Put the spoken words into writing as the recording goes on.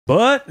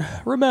But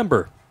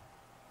remember,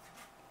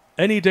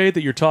 any day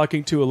that you're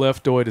talking to a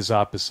leftoid is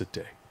opposite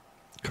day.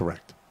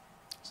 Correct.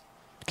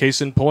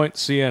 Case in point,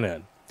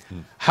 CNN.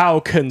 How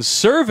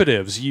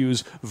conservatives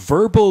use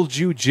verbal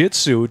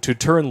jiu-jitsu to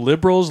turn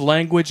liberals'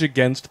 language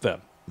against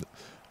them.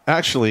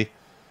 Actually,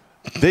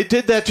 they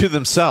did that to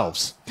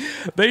themselves.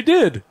 They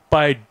did,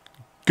 by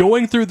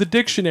going through the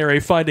dictionary,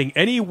 finding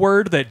any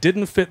word that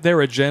didn't fit their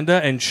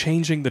agenda, and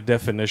changing the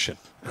definition.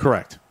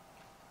 Correct.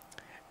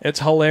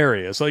 It's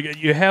hilarious.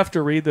 Like, you have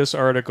to read this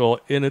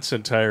article in its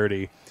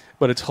entirety,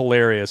 but it's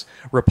hilarious.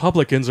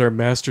 Republicans are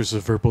masters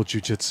of verbal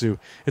jiu-jitsu.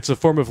 It's a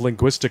form of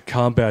linguistic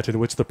combat in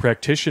which the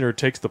practitioner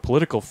takes the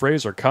political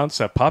phrase or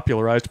concept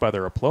popularized by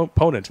their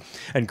opponent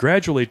and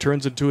gradually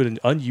turns into an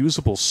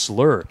unusable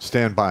slur.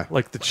 Stand by.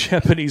 Like the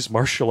Japanese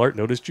martial art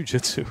known as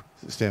jiu-jitsu.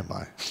 Stand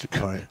by.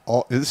 All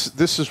right.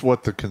 This is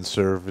what the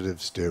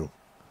conservatives do.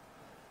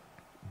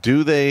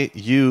 Do they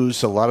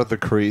use a lot of the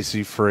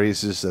crazy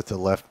phrases that the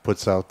left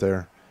puts out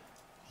there?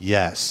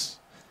 Yes.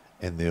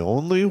 And the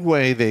only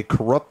way they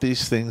corrupt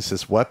these things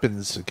as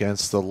weapons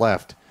against the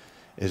left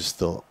is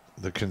the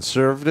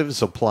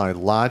conservatives apply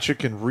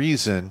logic and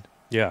reason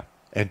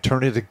and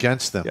turn it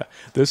against them. Yeah.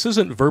 This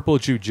isn't verbal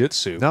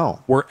jiu-jitsu.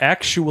 No. We're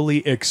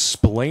actually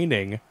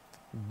explaining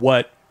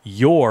what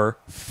your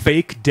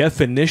fake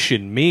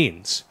definition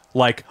means.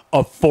 Like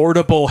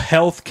Affordable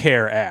Health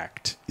Care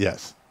Act.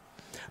 Yes.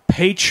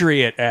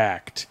 Patriot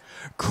Act.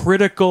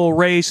 Critical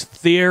race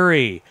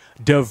theory.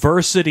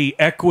 Diversity,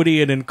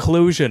 equity, and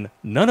inclusion.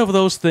 None of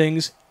those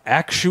things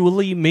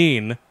actually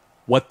mean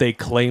what they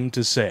claim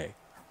to say.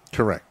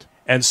 Correct.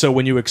 And so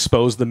when you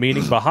expose the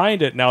meaning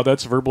behind it, now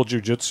that's verbal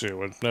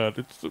jiu-jitsu.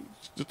 And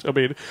I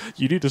mean,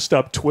 you need to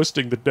stop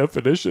twisting the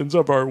definitions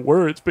of our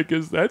words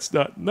because that's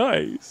not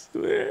nice.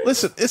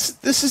 Listen,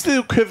 this is the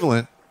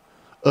equivalent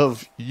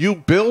of you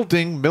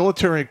building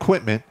military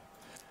equipment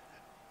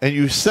and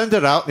you send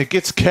it out and it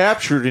gets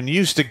captured and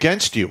used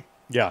against you.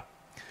 Yeah.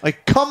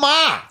 Like, come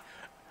on!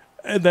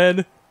 And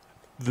then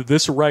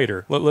this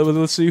writer,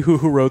 let's see who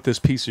wrote this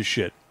piece of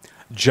shit.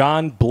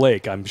 John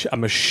Blake.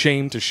 I'm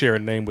ashamed to share a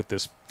name with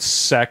this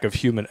sack of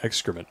human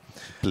excrement.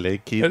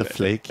 Blakey the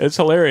Flake. It's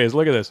hilarious.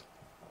 Look at this.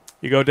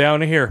 You go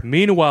down here.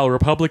 Meanwhile,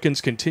 Republicans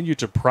continue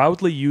to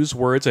proudly use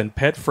words and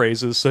pet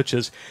phrases such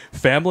as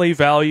family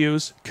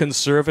values,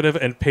 conservative,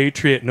 and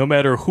patriot, no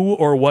matter who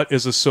or what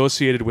is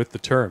associated with the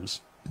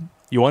terms.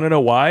 You want to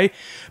know why?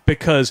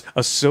 Because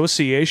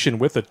association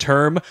with a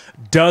term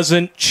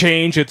doesn't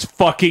change its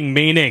fucking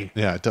meaning.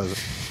 Yeah, it doesn't.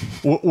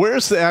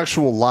 Where's the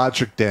actual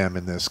logic dam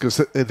in this?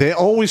 Because they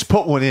always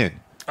put one in.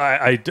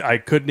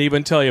 I couldn't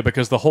even tell you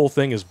because the whole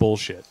thing is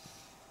bullshit.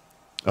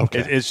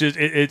 Okay.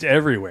 It's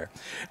everywhere.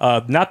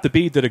 Not the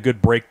Bee did a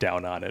good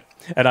breakdown on it.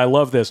 And I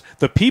love this.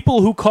 The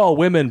people who call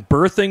women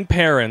birthing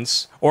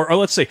parents, or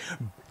let's say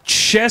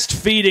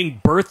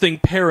chest-feeding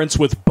birthing parents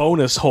with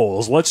bonus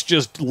holes, let's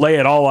just lay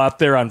it all out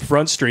there on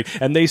Front Street,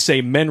 and they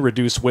say men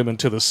reduce women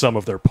to the sum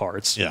of their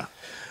parts. Yeah.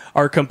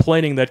 Are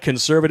complaining that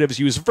conservatives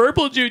use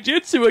verbal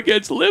jiu-jitsu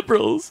against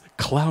liberals.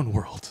 Clown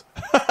world.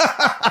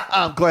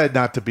 I'm glad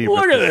not to be.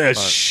 Look at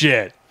this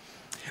shit.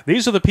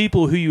 These are the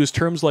people who use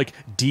terms like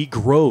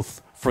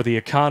degrowth for the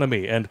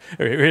economy and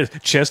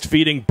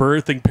chest-feeding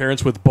birthing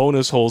parents with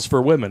bonus holes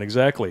for women.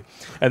 Exactly.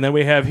 And then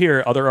we have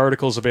here other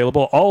articles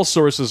available. All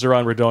sources are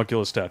on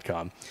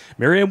redonkulous.com.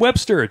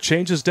 Merriam-Webster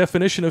changes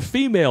definition of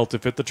female to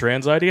fit the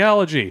trans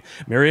ideology.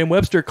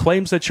 Merriam-Webster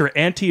claims that you're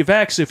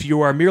anti-vax if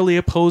you are merely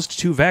opposed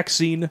to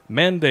vaccine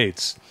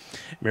mandates.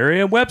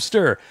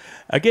 Merriam-Webster.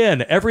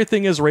 Again,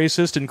 everything is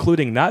racist,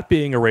 including not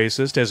being a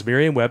racist, as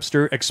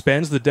Merriam-Webster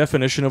expands the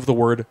definition of the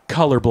word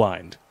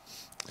colorblind.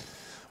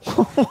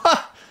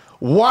 What?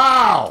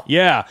 Wow.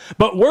 Yeah,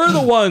 but we're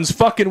the ones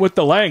fucking with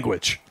the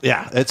language.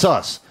 Yeah, it's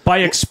us.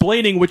 By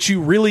explaining what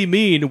you really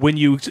mean when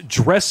you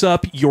dress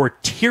up your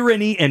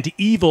tyranny and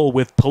evil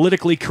with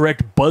politically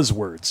correct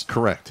buzzwords.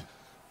 Correct.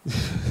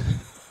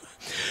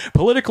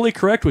 Politically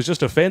correct was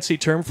just a fancy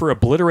term for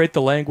obliterate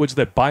the language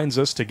that binds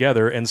us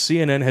together, and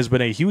CNN has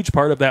been a huge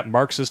part of that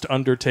Marxist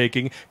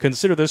undertaking.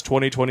 Consider this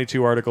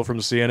 2022 article from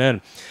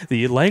CNN.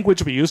 The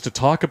language we use to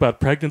talk about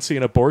pregnancy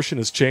and abortion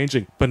is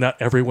changing, but not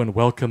everyone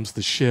welcomes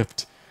the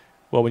shift.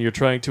 Well, when you're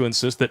trying to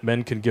insist that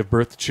men can give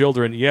birth to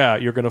children, yeah,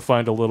 you're going to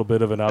find a little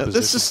bit of an opposition.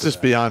 This is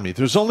just beyond me.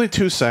 There's only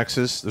two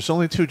sexes. There's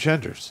only two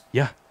genders.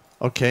 Yeah.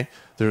 Okay.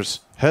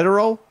 There's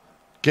hetero,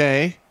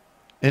 gay,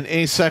 and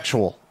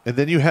asexual. And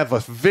then you have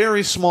a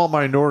very small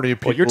minority of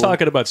people. Well, you're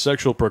talking about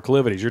sexual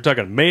proclivities. You're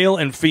talking male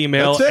and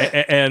female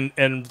and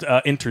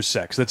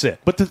intersex. That's it.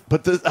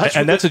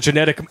 And that's a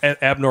genetic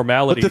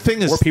abnormality. But the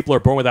thing is, more people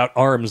are born without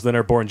arms than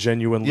are born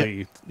genuinely.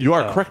 Yeah, you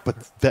are correct,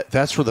 but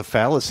that's where the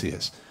fallacy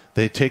is.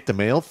 They take the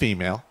male,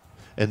 female,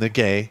 and the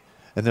gay,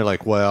 and they're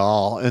like,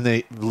 well, and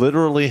they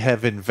literally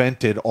have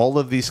invented all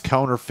of these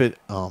counterfeit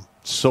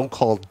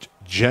so-called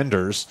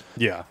genders.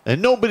 Yeah.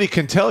 And nobody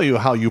can tell you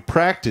how you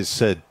practice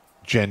said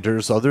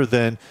genders other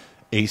than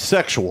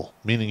asexual,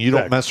 meaning you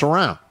don't mess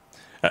around.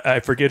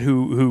 I forget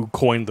who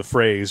coined the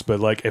phrase,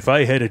 but like, if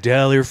I had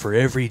 $1 for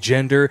every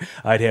gender,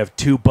 I'd have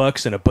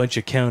 $2 and a bunch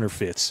of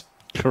counterfeits.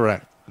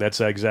 Correct. That's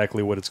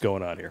exactly what it's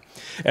going on here.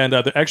 And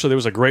actually, there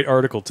was a great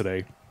article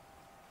today.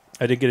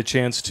 I didn't get a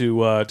chance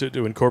to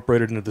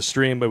incorporate it into the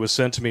stream, but it was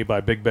sent to me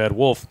by Big Bad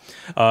Wolf.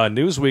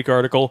 Newsweek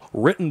article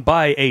written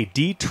by a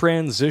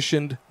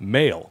detransitioned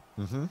male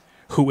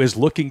who is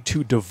looking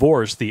to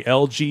divorce the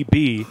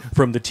LGB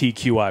from the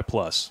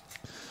TQI+.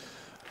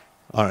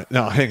 All right,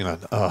 now hang on.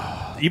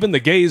 Even the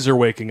gays are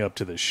waking up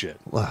to this shit.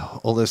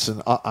 Well,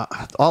 listen,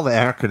 all the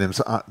acronyms,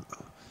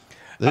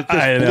 they just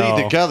I know.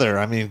 bleed together.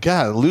 I mean,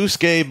 God, loose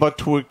gay, butt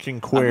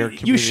twerking, queer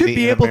community you should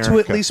be in able to at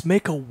America. least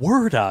make a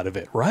word out of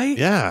it, right?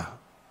 Yeah.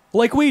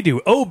 Like we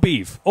do. Oh,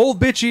 beef. Old,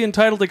 bitchy,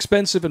 entitled,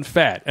 expensive, and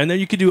fat. And then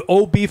you could do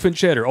old beef and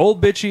cheddar.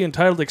 Old, bitchy,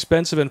 entitled,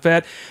 expensive, and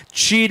fat.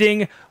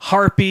 Cheating,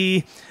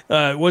 harpy,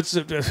 what's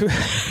it?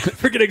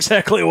 Forget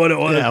exactly what it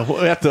was. Yeah,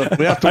 we have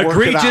to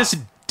Egregious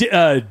work it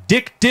out.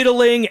 dick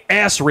diddling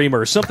ass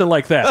reamer, something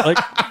like that. Like,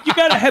 you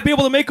got to be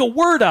able to make a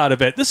word out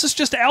of it. This is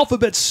just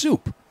alphabet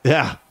soup.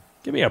 Yeah.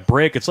 Give me a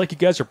break. It's like you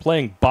guys are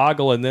playing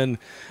Boggle and then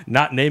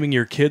not naming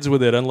your kids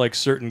with it, unlike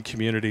certain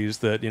communities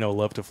that,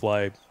 love to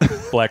fly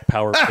black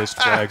power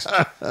fist flags.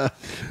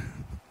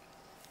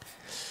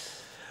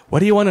 What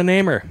do you want to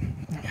name her?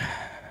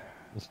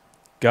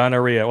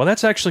 Gonorrhea. Well,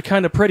 that's actually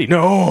kind of pretty.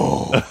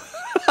 No!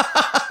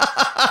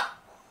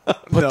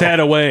 Put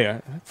that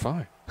away.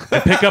 Fine.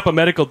 And pick up a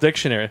medical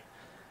dictionary.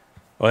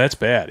 Oh, that's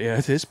bad. Yeah,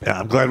 it is bad. Yeah,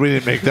 I'm glad we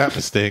didn't make that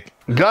mistake.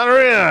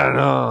 Gonorrhea.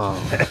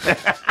 No.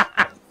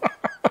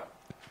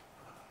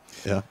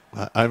 Yeah,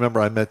 I remember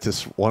I met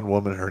this one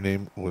woman. Her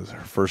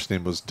first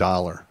name was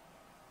Dollar.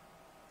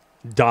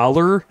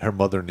 Dollar? Her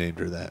mother named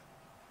her that.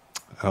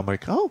 And I'm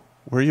like, oh,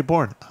 where are you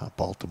born?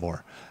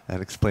 Baltimore.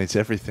 That explains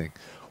everything.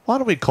 Why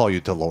don't we call you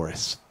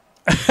Dolores?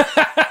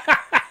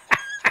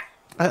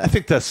 I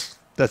think that's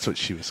what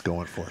she was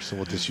going for. So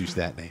we'll just use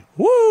that name.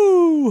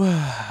 Woo!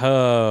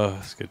 Oh,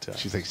 it's a good time.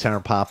 She's like, Sarah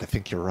Pop, I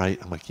think you're right.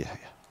 I'm like, yeah.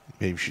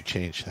 Maybe we should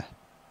change that.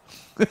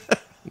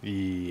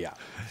 Yeah.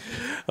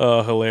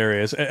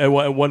 Hilarious. And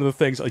one of the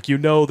things, like,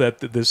 that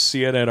this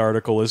CNN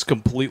article is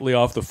completely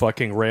off the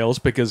fucking rails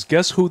because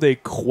guess who they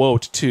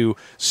quote to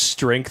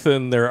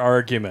strengthen their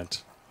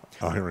argument?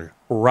 Oh, here we go.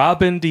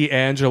 Robin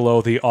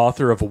DiAngelo, the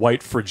author of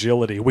White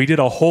Fragility. We did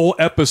a whole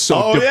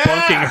episode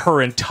debunking her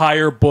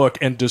entire book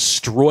and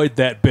destroyed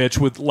that bitch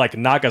with, like,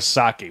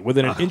 Nagasaki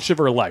within an inch of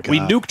her life. God. We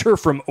nuked her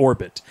from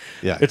orbit.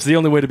 Yeah. It's the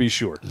only way to be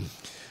sure.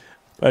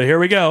 But here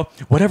we go.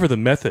 Whatever the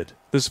method,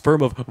 this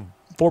form of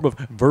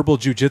verbal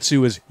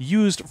jiu-jitsu is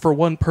used for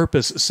one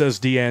purpose, says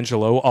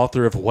DiAngelo,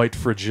 author of White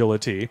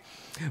Fragility.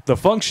 The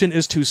function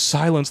is to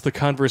silence the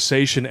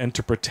conversation and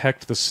to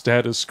protect the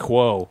status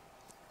quo.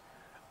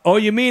 Oh,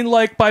 you mean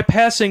like by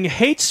passing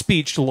hate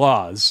speech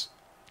laws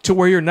to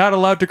where you're not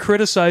allowed to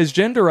criticize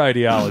gender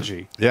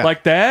ideology? Yeah.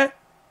 Like that?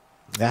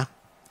 Yeah.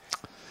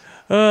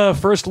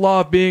 First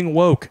law of being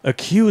woke.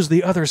 Accuse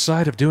the other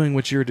side of doing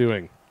what you're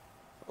doing.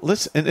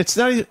 Listen, and it's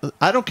not.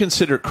 I don't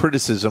consider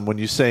criticism when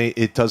you say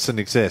it doesn't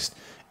exist.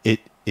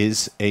 It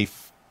is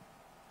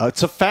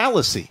it's a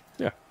fallacy.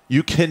 Yeah.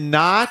 You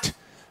cannot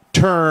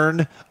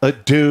turn a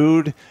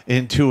dude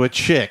into a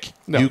chick.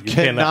 No, you you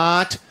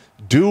cannot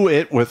do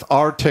it with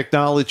our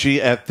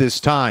technology at this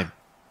time.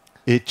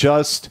 It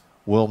just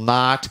will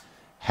not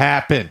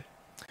happen.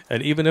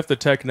 And even if the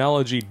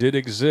technology did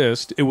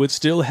exist, it would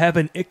still have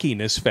an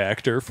ickiness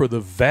factor for the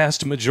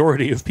vast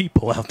majority of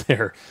people out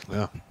there.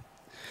 Yeah.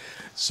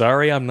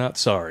 Sorry, I'm not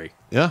sorry.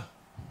 Yeah.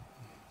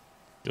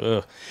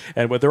 Ugh.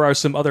 And there are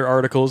some other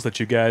articles that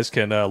you guys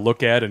can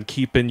look at and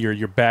keep in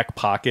your back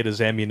pocket as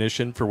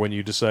ammunition for when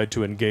you decide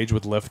to engage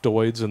with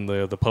leftoids in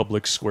the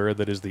public square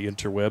that is the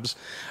interwebs.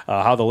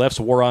 How the left's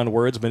war on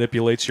words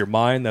manipulates your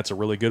mind. That's a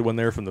really good one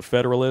there from the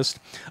Federalist.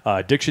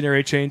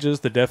 Dictionary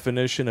changes the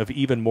definition of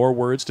even more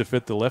words to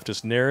fit the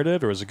leftist narrative.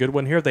 There was a good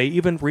one here. They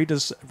even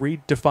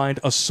redefined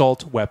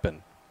assault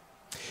weapon.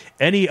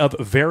 Any of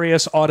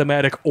various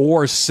automatic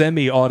or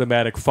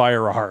semi-automatic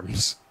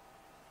firearms.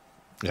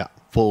 Yeah.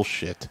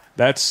 Bullshit.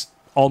 That's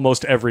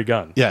almost every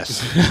gun.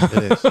 Yes,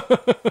 it is.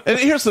 And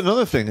here's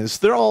another thing: is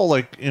they're all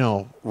like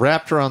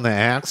wrapped around the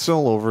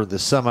axle over the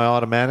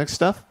semi-automatic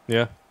stuff.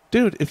 Yeah,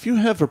 dude. If you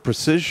have a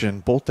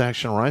precision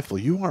bolt-action rifle,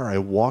 you are a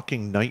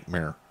walking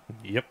nightmare.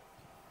 Yep.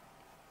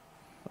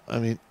 I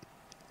mean,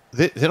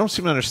 they don't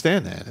seem to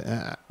understand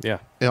that. Yeah.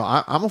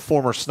 I'm a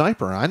former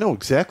sniper. I know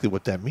exactly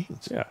what that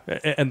means. Yeah,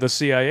 and the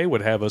CIA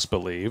would have us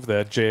believe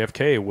that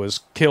JFK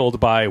was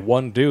killed by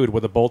one dude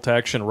with a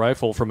bolt-action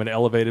rifle from an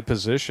elevated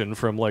position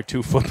from like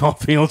 2 football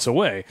fields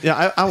away.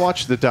 Yeah, I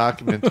watched the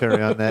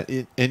documentary on that.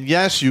 And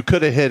yes, you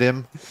could have hit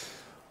him,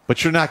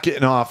 but you're not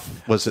getting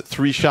off, was it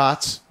 3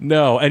 shots?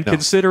 No, and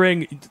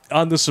considering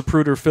on the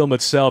Zapruder film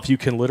itself, you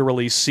can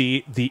literally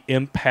see the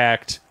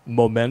impact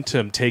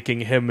momentum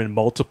taking him in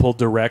multiple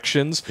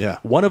directions. Yeah.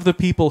 One of the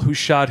people who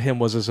shot him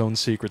was his own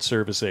Secret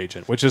Service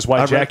agent, which is why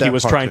I read Jackie that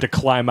was part trying too. to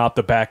climb out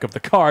the back of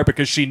the car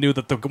because she knew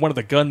that one of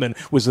the gunmen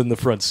was in the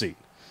front seat.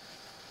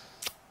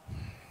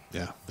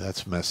 Yeah,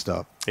 that's messed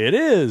up. It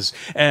is.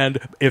 And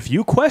if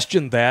you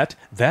question that,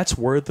 that's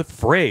where the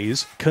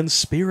phrase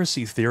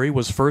conspiracy theory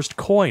was first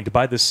coined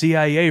by the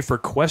CIA for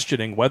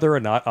questioning whether or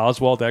not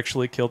Oswald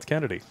actually killed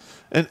Kennedy.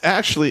 And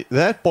actually,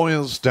 that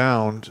boils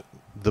down to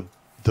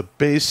the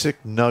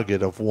basic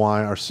nugget of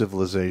why our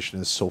civilization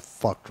is so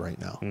fucked right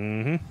now.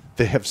 Mm-hmm.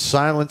 They have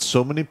silenced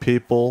so many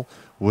people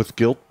with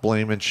guilt,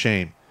 blame, and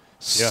shame.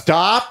 Yeah.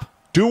 Stop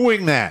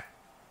doing that.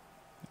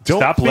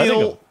 Don't Stop letting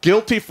feel them.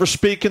 guilty for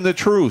speaking the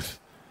truth.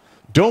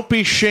 Don't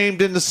be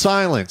shamed into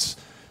silence.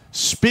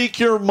 Speak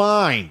your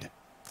mind.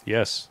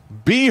 Yes.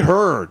 Be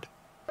heard.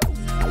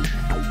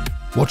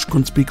 Watch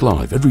Grunt Speak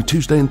live every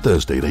Tuesday and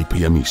Thursday at 8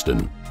 p.m.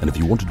 Eastern. And if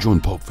you want to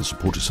join Pop for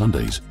Supporter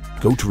Sundays,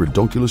 go to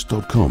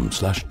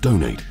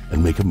redonkulous.com/donate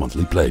and make a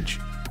monthly pledge.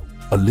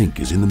 A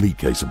link is in the meat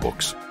caser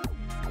box.